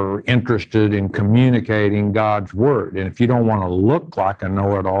are interested in communicating God's word. And if you don't want to look like a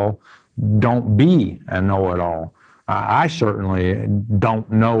know-it-all, don't be a know-it-all. I certainly don't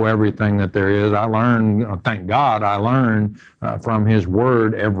know everything that there is. I learn, thank God, I learn from his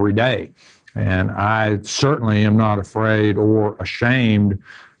word every day. And I certainly am not afraid or ashamed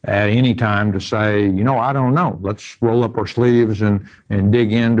at any time to say, I don't know. Let's roll up our sleeves and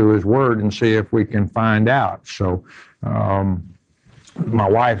dig into his word and see if we can find out. So my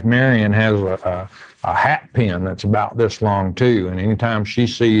wife, Marion, has a hat pin that's about this long too. And anytime she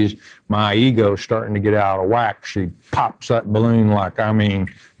sees my ego starting to get out of whack, she pops that balloon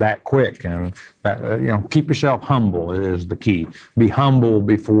that quick. And that, keep yourself humble is the key. Be humble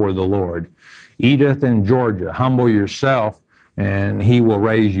before the Lord. Edith in Georgia, humble yourself and he will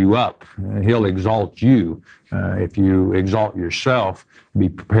raise you up. He'll exalt you. If you exalt yourself, be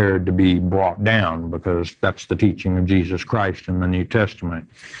prepared to be brought down, because that's the teaching of Jesus Christ in the New Testament.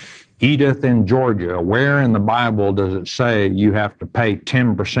 Edith in Georgia, where in the Bible does it say you have to pay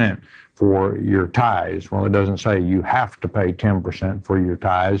 10% for your tithes? Well, it doesn't say you have to pay 10% for your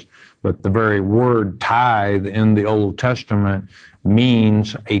tithes, but the very word tithe in the Old Testament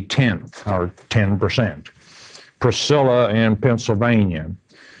means a tenth or 10%. Priscilla in Pennsylvania,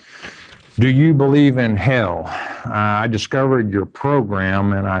 do you believe in hell? I discovered your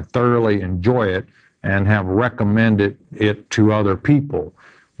program and I thoroughly enjoy it and have recommended it to other people.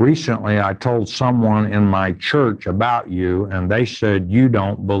 Recently, I told someone in my church about you, and they said you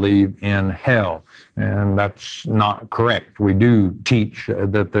don't believe in hell. And that's not correct. We do teach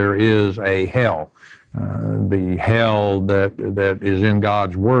that there is a hell. The hell that is in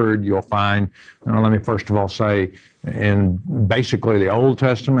God's word, you'll find, let me first of all say, in basically the Old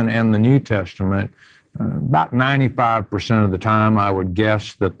Testament and the New Testament, about 95% of the time, I would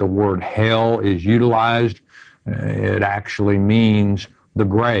guess that the word hell is utilized. It actually means the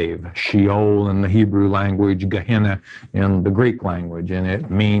grave, Sheol in the Hebrew language, Gehenna in the Greek language, and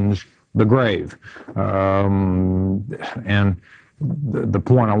it means the grave. And the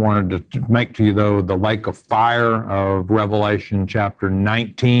point I wanted to make to you, though, the lake of fire of Revelation chapter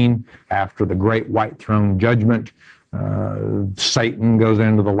 19, after the great white throne judgment, Satan goes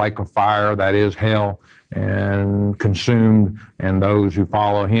into the lake of fire, that is hell, and consumed, and those who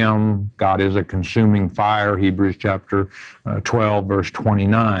follow him. God is a consuming fire, Hebrews chapter 12, verse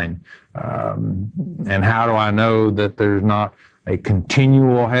 29. And how do I know that there's not a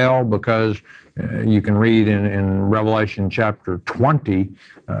continual hell? Because you can read in Revelation chapter 20,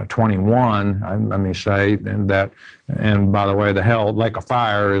 21, let me say, and by the way, the lake of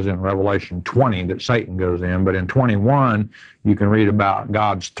fire is in Revelation 20 that Satan goes in, but in 21, you can read about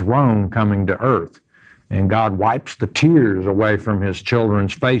God's throne coming to earth, and God wipes the tears away from his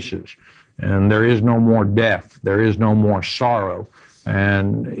children's faces, and there is no more death, there is no more sorrow.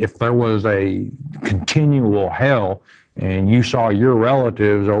 And if there was a continual hell, and you saw your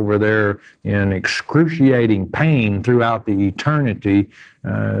relatives over there in excruciating pain throughout the eternity,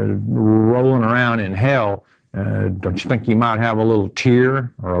 rolling around in hell, don't you think you might have a little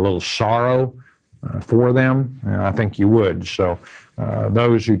tear or a little sorrow for them? I think you would. So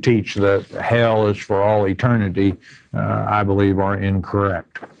those who teach that hell is for all eternity, I believe are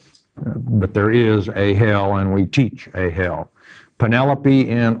incorrect. But there is a hell, and we teach a hell. Penelope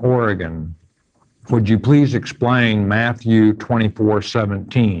in Oregon. Would you please explain Matthew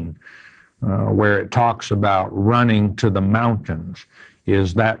 24:17, where it talks about running to the mountains?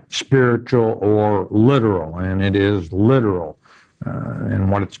 Is that spiritual or literal? And it is literal.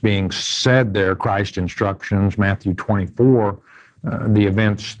 And what it's being said there, Christ's instructions, Matthew 24, the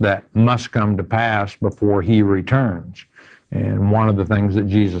events that must come to pass before he returns. And one of the things that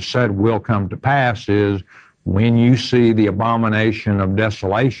Jesus said will come to pass is when you see the abomination of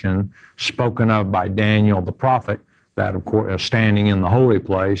desolation spoken of by Daniel the prophet, that of course standing in the holy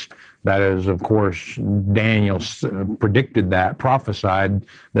place, that is of course Daniel predicted that, prophesied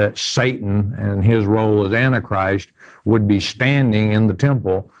that Satan and his role as Antichrist would be standing in the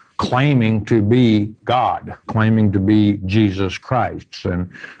temple claiming to be God, claiming to be Jesus Christ. And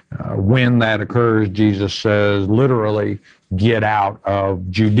when that occurs, Jesus says literally, get out of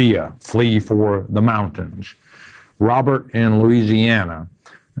Judea, flee for the mountains. Robert in Louisiana,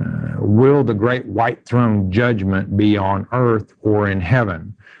 will the great white throne judgment be on earth or in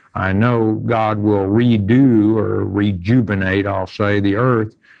heaven? I know God will redo or rejuvenate, I'll say, the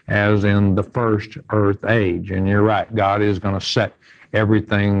earth as in the first earth age. And you're right, God is going to set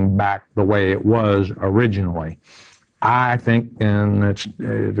everything back the way it was originally. I think, and it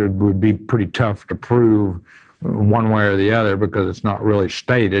would be pretty tough to prove one way or the other because it's not really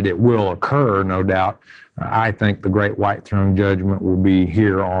stated. It will occur, no doubt. I think the great white throne judgment will be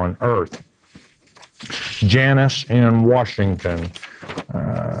here on earth. Janice in Washington,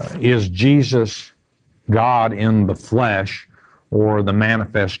 is Jesus God in the flesh or the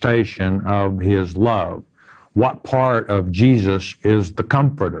manifestation of his love? What part of Jesus is the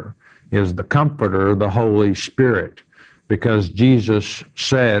Comforter? Is the Comforter the Holy Spirit? Because Jesus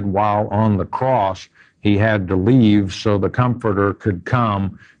said while on the cross he had to leave so the Comforter could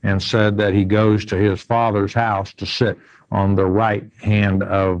come, and said that he goes to his Father's house to sit on the right hand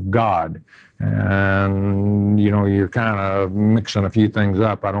of God. And, you know, you're kind of mixing a few things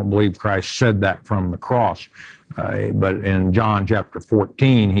up. I don't believe Christ said that from the cross. But in John chapter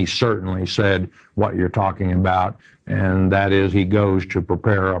 14, he certainly said what you're talking about, and that is he goes to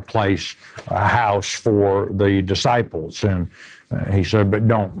prepare a place, a house for the disciples. And he said, but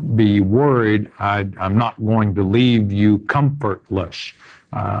don't be worried. I'm not going to leave you comfortless.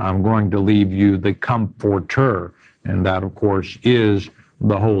 I'm going to leave you the Comforter. And that, of course, is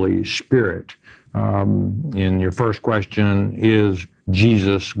the Holy Spirit. In your first question, is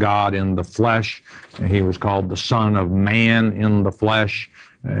Jesus God in the flesh? He was called the Son of Man in the flesh.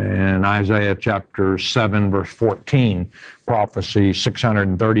 In Isaiah chapter 7, verse 14, prophecy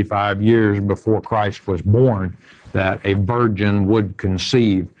 635 years before Christ was born, that a virgin would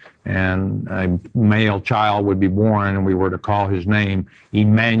conceive and a male child would be born, and we were to call his name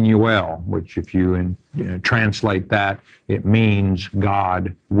Emmanuel, which if you translate that, it means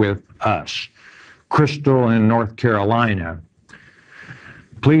God with us. Crystal in North Carolina,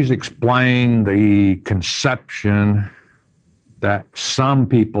 please explain the conception that some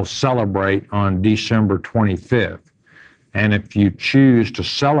people celebrate on December 25th. And if you choose to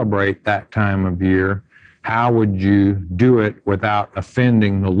celebrate that time of year, how would you do it without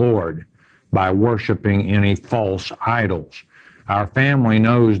offending the Lord by worshiping any false idols? Our family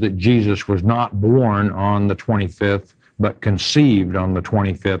knows that Jesus was not born on the 25th, but conceived on the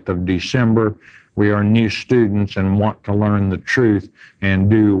 25th of December. We are new students and want to learn the truth and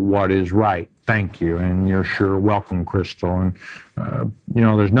do what is right. Thank you, and you're sure welcome, Crystal. And,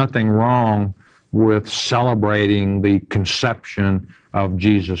 there's nothing wrong with celebrating the conception of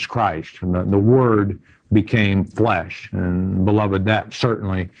Jesus Christ. And the Word became flesh, and beloved, that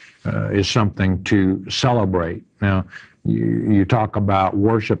certainly is something to celebrate. Now, you talk about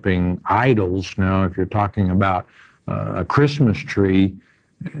worshiping idols. Now, if you're talking about a Christmas tree,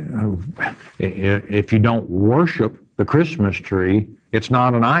 if you don't worship the Christmas tree, it's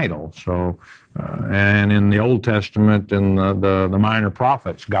not an idol. So, and in the Old Testament, in the minor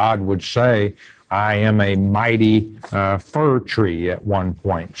prophets, God would say, I am a mighty fir tree at one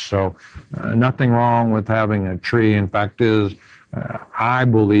point. So nothing wrong with having a tree. In fact, I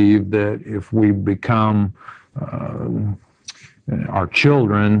believe that if we become our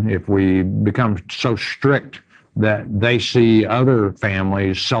children, if we become so strict that they see other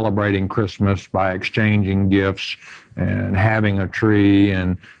families celebrating Christmas by exchanging gifts and having a tree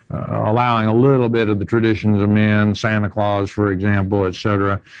and allowing a little bit of the traditions of men, Santa Claus, for example,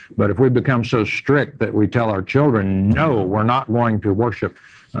 etc. But if we become so strict that we tell our children, no, we're not going to worship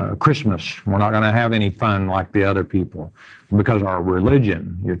Christmas, we're not going to have any fun like the other people, because our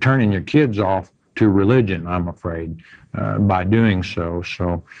religion, you're turning your kids off to religion, I'm afraid, by doing so.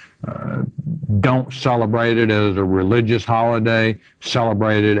 So don't celebrate it as a religious holiday.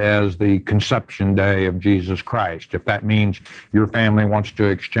 Celebrate it as the conception day of Jesus Christ. If that means your family wants to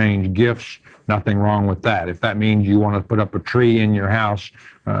exchange gifts, nothing wrong with that. If that means you want to put up a tree in your house,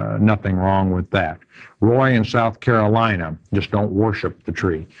 nothing wrong with that. Roy in South Carolina, just don't worship the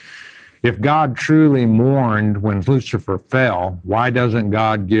tree. If God truly mourned when Lucifer fell, why doesn't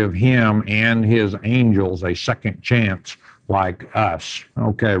God give him and his angels a second chance like us?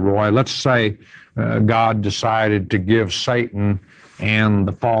 Okay, Roy, let's say God decided to give Satan and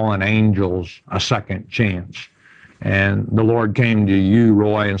the fallen angels a second chance. And the Lord came to you,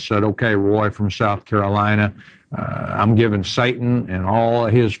 Roy, and said, okay, Roy from South Carolina, I'm giving Satan and all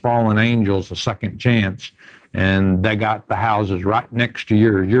his fallen angels a second chance. And they got the houses right next to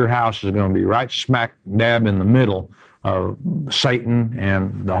yours. Your house is going to be right smack dab in the middle of Satan,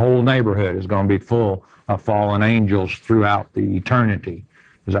 and the whole neighborhood is going to be full of fallen angels throughout the eternity.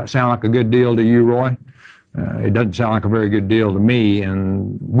 Does that sound like a good deal to you, Roy? It doesn't sound like a very good deal to me,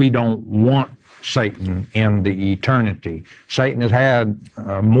 and we don't want Satan in the eternity. Satan has had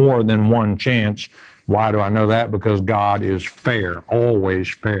more than one chance. Why do I know that? Because God is fair, always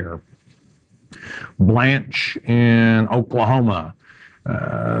fair. Blanche in Oklahoma,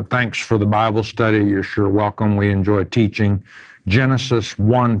 thanks for the Bible study. You're sure welcome. We enjoy teaching. Genesis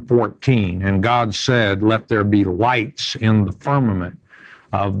 1:14, and God said, let there be lights in the firmament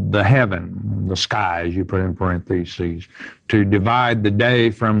of the heaven, the skies, you put in parentheses, to divide the day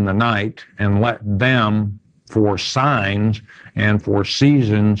from the night, and let them for signs and for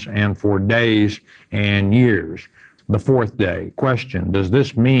seasons and for days and years. The fourth day. Question, does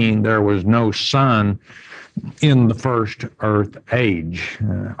this mean there was no sun in the first earth age,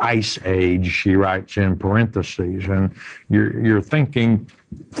 ice age, she writes in parentheses? And you're thinking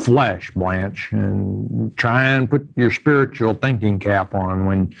flesh, Blanche, and try and put your spiritual thinking cap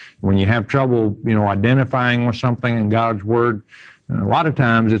on when you have trouble, identifying with something in God's Word. A lot of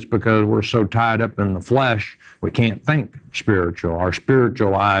times it's because we're so tied up in the flesh, we can't think spiritual. Our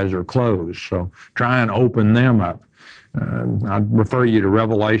spiritual eyes are closed. So try and open them up. I'd refer you to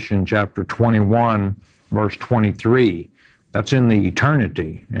Revelation chapter 21, verse 23. That's in the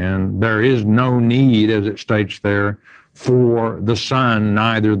eternity. And there is no need, as it states there, for the sun,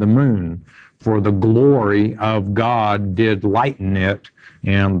 neither the moon. For the glory of God did lighten it,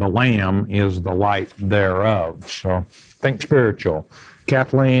 and the Lamb is the light thereof. So think spiritual.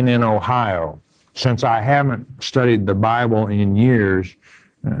 Kathleen in Ohio. Since I haven't studied the Bible in years,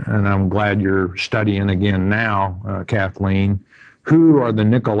 and I'm glad you're studying again now, Kathleen, who are the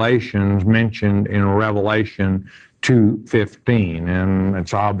Nicolaitans mentioned in Revelation 2:15? And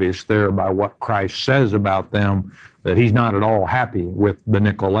it's obvious there by what Christ says about them that he's not at all happy with the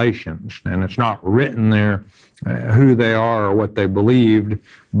Nicolaitans. And it's not written there who they are or what they believed,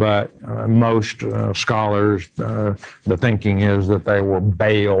 but most scholars, the thinking is that they were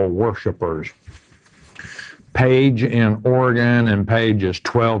Baal worshipers. Paige in Oregon, and Paige is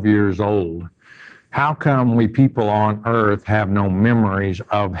 12 years old. How come we people on earth have no memories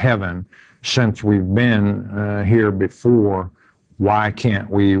of heaven since we've been here before? Why can't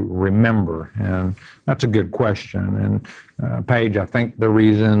we remember? And that's a good question. And Paige, I think the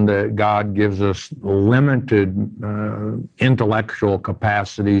reason that God gives us limited intellectual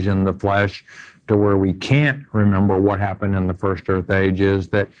capacities in the flesh to where we can't remember what happened in the first earth age is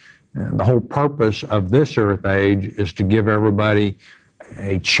that the whole purpose of this earth age is to give everybody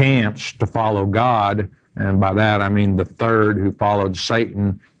a chance to follow God. And by that, I mean the third who followed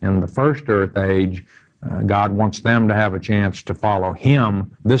Satan in the first earth age. God wants them to have a chance to follow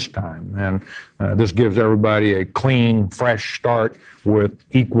him this time. And this gives everybody a clean, fresh start with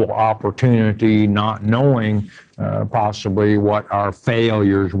equal opportunity, not knowing possibly what our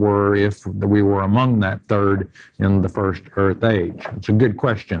failures were if we were among that third in the first earth age. It's a good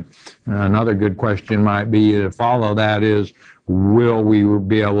question. Another good question might be to follow that is, will we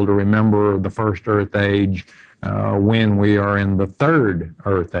be able to remember the first earth age when we are in the third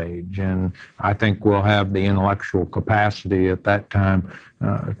earth age? And I think we'll have the intellectual capacity at that time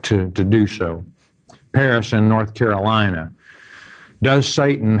to do so. Paris in North Carolina. Does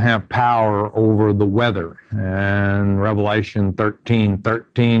Satan have power over the weather? And Revelation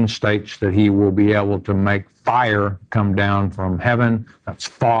 13:13 states that he will be able to make fire come down from heaven. That's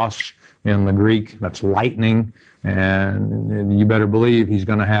phos in the Greek. That's lightning. And you better believe he's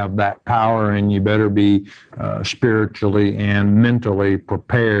going to have that power, and you better be spiritually and mentally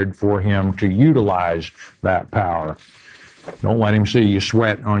prepared for him to utilize that power. Don't let him see you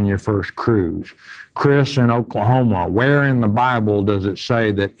sweat on your first cruise. Chris in Oklahoma, where in the Bible does it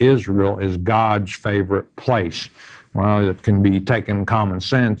say that Israel is God's favorite place? Well, it can be taken common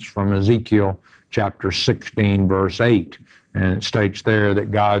sense from Ezekiel chapter 16, verse 8. And it states there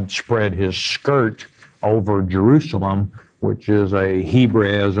that God spread his skirt over Jerusalem, which is a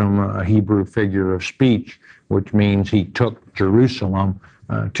Hebraism, a Hebrew figure of speech, which means he took Jerusalem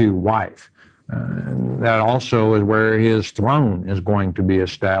to wife. That also is where his throne is going to be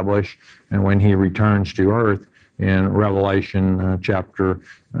established, and when he returns to earth in Revelation chapter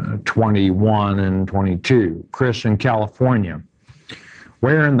 21 and 22. Chris in California,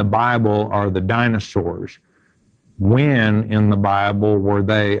 where in the Bible are the dinosaurs? When in the Bible were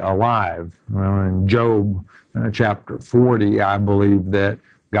they alive? Well, in Job chapter 40, I believe that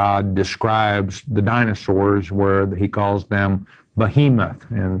God describes the dinosaurs where he calls them behemoth.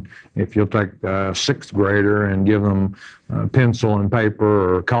 And if you'll take a sixth grader and give them pencil and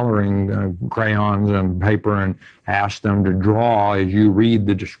paper or coloring crayons and paper and ask them to draw as you read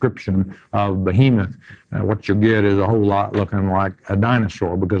the description of behemoth, what you'll get is a whole lot looking like a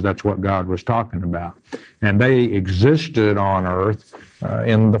dinosaur, because that's what God was talking about. And they existed on earth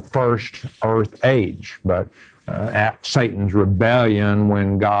in the first earth age, but at Satan's rebellion,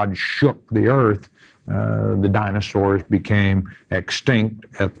 when God shook the earth, the dinosaurs became extinct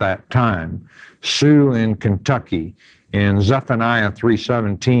at that time. Sue in Kentucky, in Zephaniah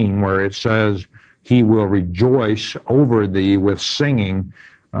 3:17, where it says, he will rejoice over thee with singing.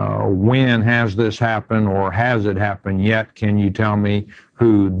 When has this happened, or has it happened yet? Can you tell me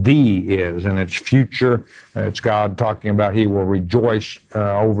who thee is? And it's future. It's God talking about he will rejoice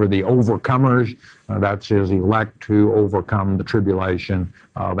over the overcomers. That's his elect who overcome the tribulation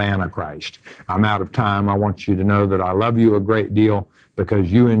of Antichrist. I'm out of time. I want you to know that I love you a great deal because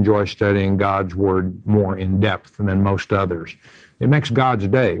you enjoy studying God's Word more in depth than most others. It makes God's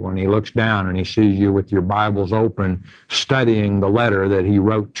day when he looks down and he sees you with your Bibles open, studying the letter that he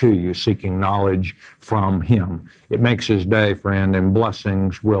wrote to you, seeking knowledge from him. It makes his day, friend, and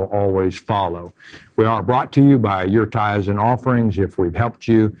blessings will always follow. We are brought to you by your tithes and offerings. If we've helped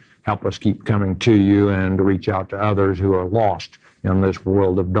you, help us keep coming to you and to reach out to others who are lost in this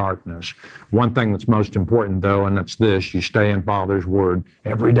world of darkness. One thing that's most important, though, and that's this: you stay in Father's Word.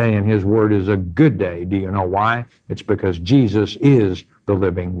 Every day in his Word is a good day. Do you know why? It's because Jesus is the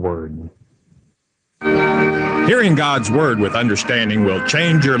living Word. Hearing God's Word with understanding will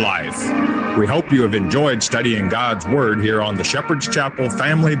change your life. We hope you have enjoyed studying God's Word here on the Shepherd's Chapel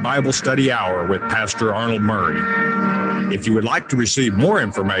Family Bible Study Hour with Pastor Arnold Murray. If you would like to receive more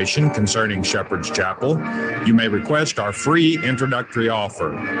information concerning Shepherd's Chapel, you may request our free introductory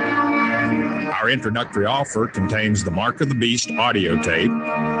offer. Our introductory offer contains the Mark of the Beast audio tape,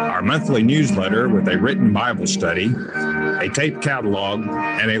 our monthly newsletter with a written Bible study, a tape catalog,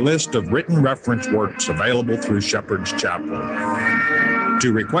 and a list of written reference works available through Shepherd's Chapel.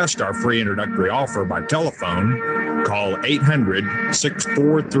 To request our free introductory offer by telephone, call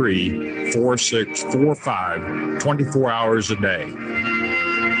 800-643-4645 24 hours a day.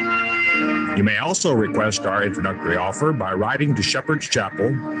 You may also request our introductory offer by writing to Shepherd's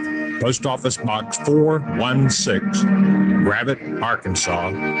Chapel, Post Office Box 416, Gravette,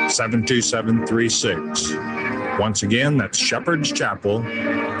 Arkansas 72736. Once again, that's Shepherd's Chapel,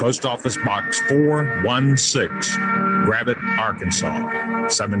 Post Office Box 416, Gravette, Arkansas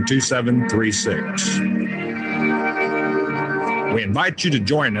 72736. We invite you to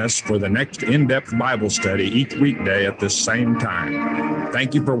join us for the next in-depth Bible study each weekday at this same time.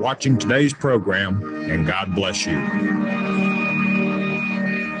 Thank you for watching today's program, and God bless you.